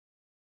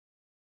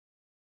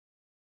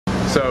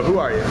So who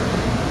are you?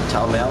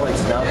 Tom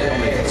Alex, downhill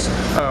meets.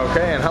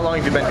 Okay, and how long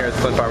have you been here at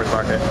the Flint Farmers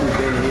Market? We've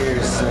been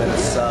here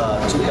since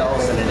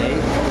 2008,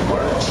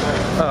 March.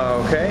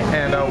 Okay,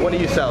 and what do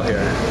you sell here?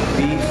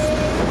 Beef,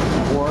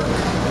 pork,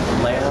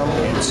 lamb,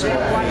 and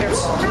smoked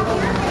meats.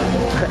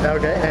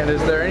 Okay, and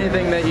is there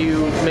anything that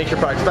makes your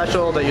product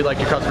special that you'd like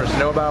your customers to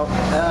know about?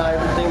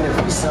 Everything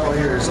that we sell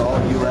here is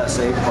all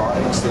USA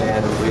products,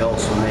 and we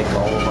also make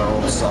all of our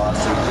own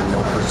sausage and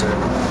no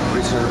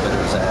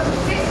preservatives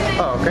added.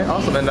 Oh, okay,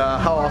 awesome. And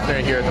how often are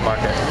you here at the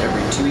market?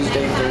 Every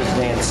Tuesday,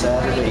 Thursday, and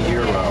Saturday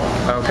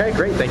year-round. Okay,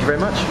 great. Thank you very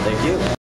much. Thank you.